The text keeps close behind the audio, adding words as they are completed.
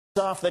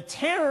Off the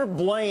terror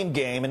blame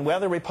game and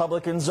whether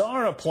Republicans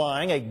are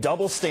applying a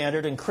double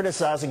standard in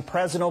criticizing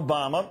President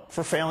Obama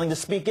for failing to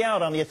speak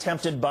out on the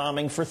attempted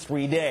bombing for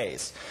 3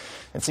 days.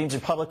 It seems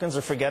Republicans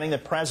are forgetting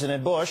that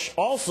President Bush,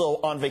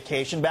 also on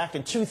vacation back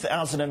in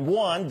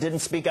 2001, didn't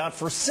speak out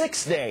for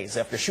 6 days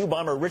after shoe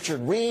bomber Richard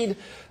Reed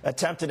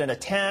attempted an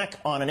attack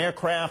on an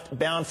aircraft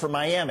bound for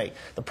Miami.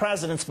 The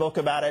president spoke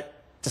about it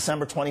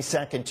December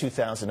 22nd,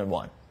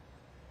 2001.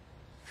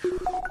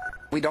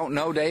 We don't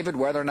know, David,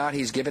 whether or not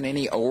he's given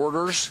any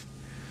orders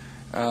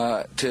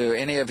to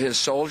any of his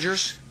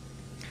soldiers,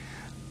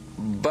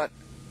 but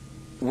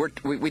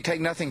we take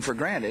nothing for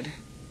granted,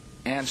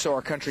 and so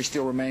our country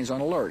still remains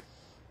on alert.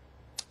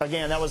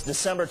 Again, that was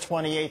December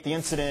 28th. The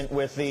incident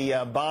with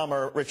the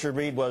bomber, Richard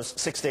Reed, was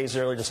 6 days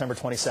earlier, December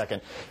 22nd.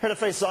 Here to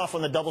face off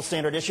on the double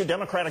standard issue,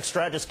 Democratic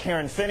strategist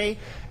Karen Finney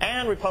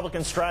and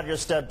Republican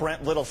strategist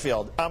Brent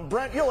Littlefield.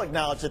 Brent, you'll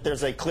acknowledge that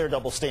there's a clear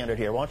double standard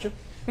here, won't you?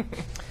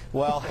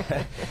 Well,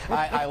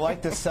 I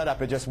like this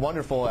setup. It's just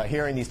wonderful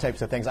hearing these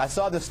types of things. I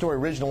saw this story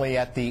originally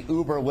at the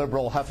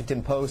uber-liberal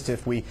Huffington Post.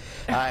 If we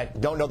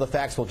don't know the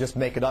facts, we'll just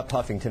make it up,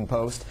 Huffington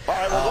Post. All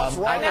right, well, what's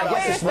wrong about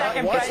this? Wait a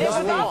second, Brett. It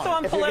was also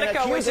on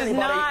Politico, which is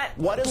not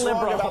What is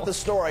liberal. wrong about the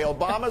story?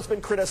 Obama's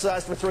been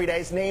criticized for 3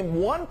 days. Name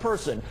one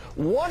person,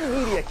 one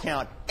media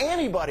account,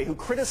 anybody who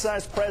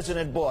criticized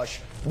President Bush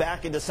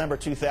back in December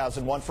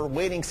 2001 for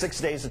waiting 6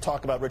 days to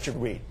talk about Richard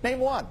Reed. Name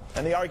one,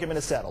 and the argument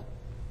is settled.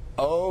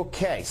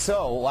 Okay,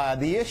 so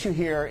the issue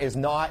here is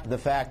not the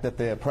fact that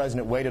the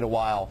president waited a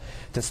while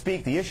to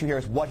speak. The issue here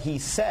is what he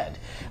said.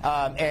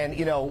 And,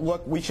 you know,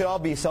 look, we should all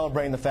be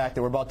celebrating the fact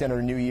that we're about to enter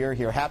a new year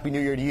here. Happy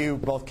New Year to you,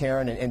 both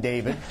Karen and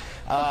David.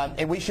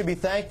 And we should be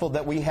thankful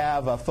that we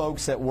have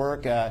folks that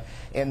work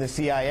in the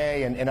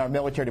CIA and our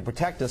military to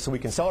protect us so we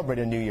can celebrate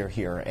a new year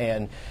here.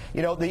 And,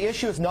 you know, the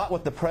issue is not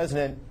what the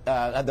president,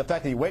 the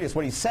fact that he waited, it's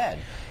what he said.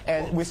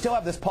 And we still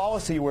have this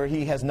policy where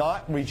he has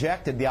not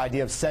rejected the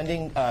idea of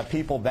sending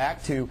people back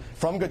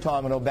from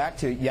Guantanamo back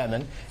to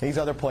Yemen and these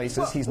other places.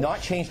 Well, he's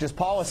not changed his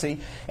policy,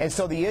 and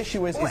so the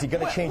issue is he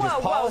going to change his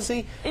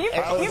policy? You've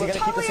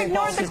totally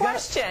ignored the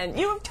question.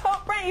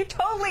 Brent, you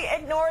totally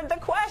ignored the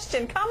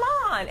question. Come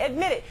on,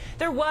 admit it.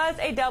 There was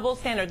a double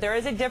standard. There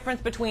is a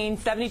difference between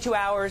 72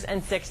 hours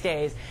and 6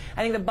 days.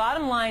 I think the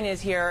bottom line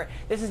is here,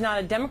 this is not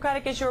a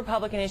Democratic issue,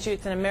 Republican issue.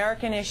 It's an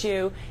American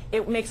issue.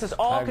 It makes us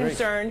all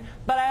concerned.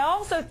 But I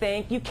also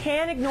think you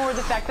can't ignore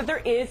the fact that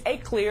there is a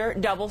clear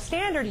double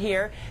standard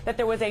here, that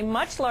there was a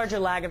much larger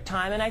lag of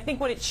time. And I think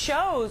what it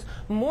shows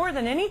more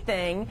than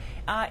anything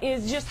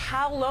is just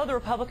how low the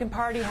Republican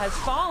Party has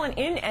fallen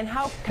in and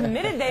how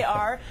committed they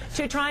are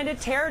to trying to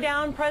tear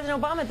down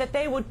President Obama, that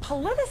they would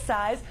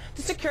politicize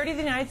the security of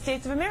the United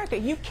States of America.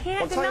 You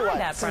can't deny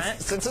that, Brent.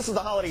 Since this is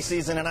the holiday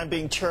season and I'm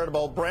being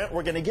charitable, Brent,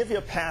 we're going to give you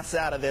a pass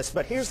out of this,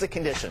 but here's the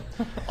condition.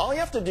 All you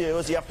have to do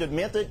is you have to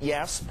admit that,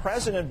 yes,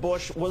 President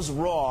Bush was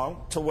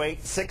wrong to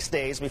wait 6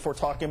 days before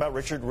talking about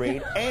Richard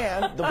Reed,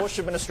 and the Bush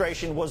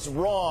administration was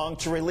wrong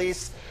to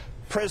release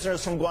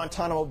prisoners from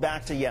Guantanamo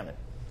back to Yemen.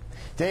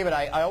 David,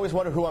 I always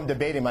wonder who I'm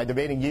debating. Am I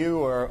debating you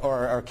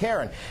or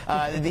Karen?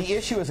 The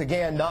issue is,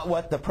 again, not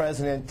what the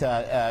president,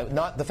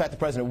 not the fact the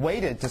president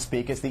waited to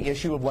speak. It's the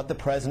issue of what the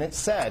president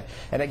said.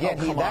 And again,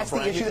 that's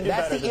the issue.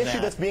 That's the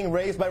issue that's being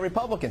raised by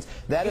Republicans.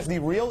 That is the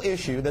real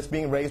issue that's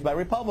being raised by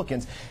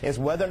Republicans, is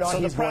whether or not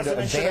he's going to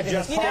abandon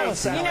his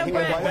policy.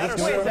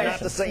 Not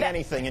to say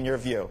anything in your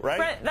view, right?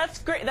 Brent,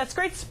 that's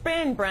great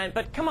spin, Brent.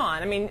 But come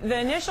on, I mean, the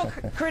initial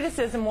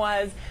criticism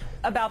was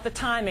about the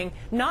timing,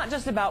 not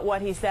just about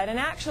what he said. And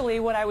actually,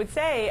 what I would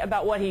say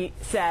about what he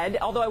said,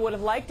 although I would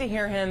have liked to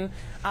hear him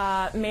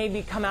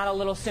maybe come out a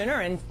little sooner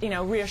and, you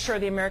know, reassure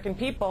the American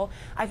people,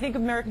 I think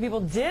American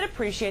people did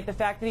appreciate the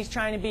fact that he's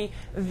trying to be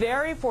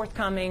very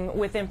forthcoming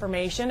with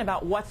information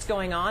about what's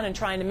going on and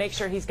trying to make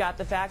sure he's got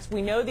the facts.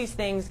 We know these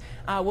things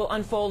will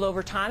unfold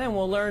over time, and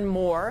we'll learn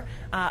more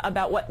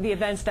about what the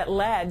events that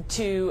led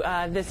to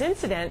this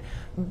incident.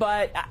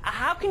 But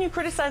how can you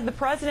criticize the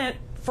president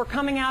for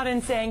coming out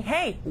and saying,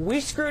 hey, we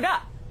screwed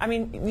up? I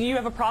mean, do you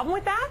have a problem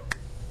with that?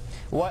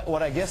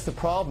 What I guess the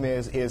problem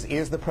is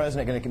the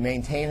president going to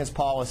maintain his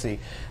policy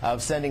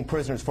of sending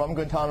prisoners from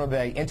Guantanamo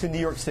Bay into New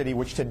York City,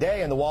 which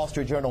today in the Wall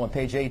Street Journal on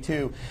page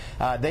A2,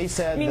 they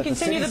said that the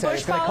city said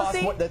it's going to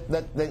cost more,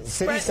 the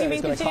city said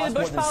it's going to cost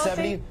more than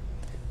 70.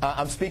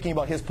 I'm speaking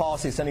about his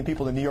policy of sending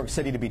people to New York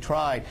City to be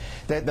tried.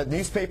 The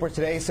newspaper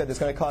today said it's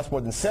going to cost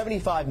more than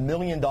 $75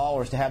 million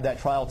to have that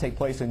trial take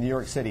place in New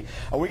York City.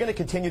 Are we going to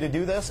continue to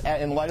do this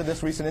in light of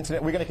this recent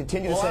incident? We're going to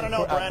continue to send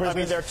prisoners to Yemen? I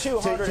mean, there are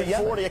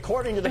 240,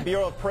 according to the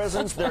Bureau of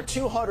Prisons, there are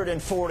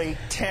 240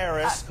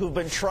 terrorists who've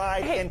been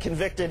tried and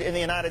convicted in the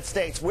United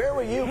States. Where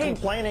were you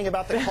complaining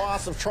about the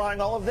cost of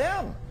trying all of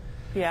them?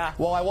 Yeah.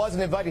 Well, I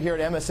wasn't invited here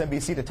at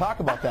MSNBC to talk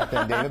about that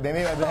then, David.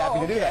 Maybe I'd be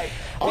happy to do that.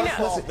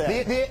 Listen,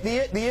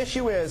 the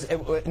issue is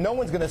no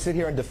one's going to sit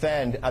here and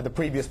defend the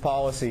previous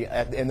policy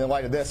in the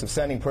light of this of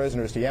sending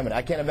prisoners to Yemen.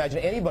 I can't imagine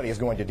anybody is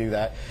going to do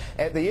that.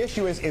 And the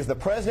issue is the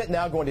president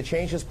now going to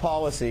change his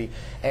policy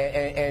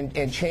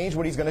and change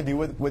what he's going to do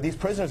with these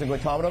prisoners in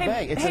Guantanamo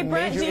Bay? It's a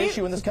major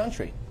issue in this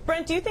country.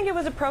 Brent, do you think it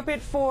was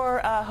appropriate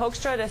for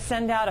Hoekstra to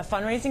send out a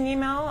fundraising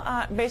email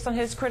based on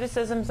his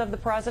criticisms of the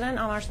president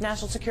on our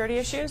national security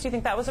issues? Do you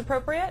think that was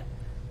appropriate?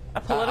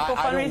 A political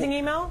fundraising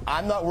email?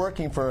 I'm not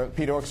working for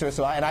Peter Hoekstra,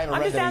 so I haven't read that email.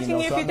 I'm just asking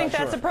you if you think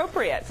that's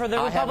appropriate for the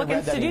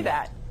Republicans to do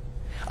that.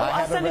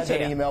 I haven't read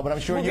that email, but I'm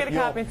sure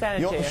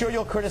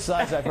you'll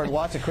criticize. I've heard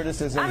lots of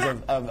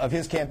criticisms of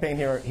his campaign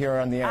here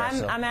on the air.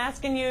 I'm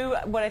asking you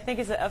what I think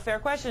is a fair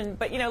question.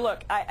 But, you know,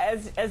 look,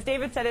 as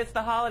David said, it's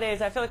the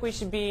holidays. I feel like we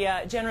should be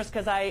generous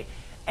because I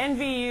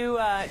envy you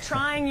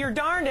trying your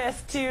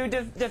darndest to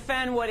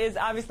defend what is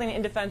obviously an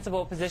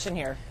indefensible position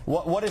here.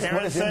 What is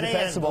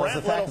indefensible is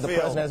the fact that the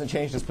president hasn't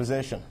changed his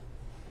position.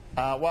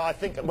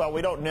 Well,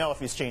 we don't know if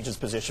he's changed his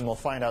position. We'll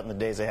find out in the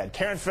days ahead.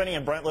 Karen Finney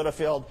and Brent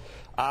Littlefield,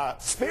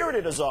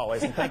 spirited as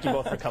always, and thank you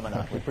both for coming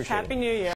on. We appreciate it. Happy New Year.